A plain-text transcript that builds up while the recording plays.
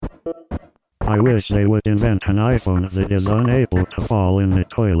I wish they would invent an iPhone that is unable to fall in the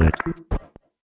toilet.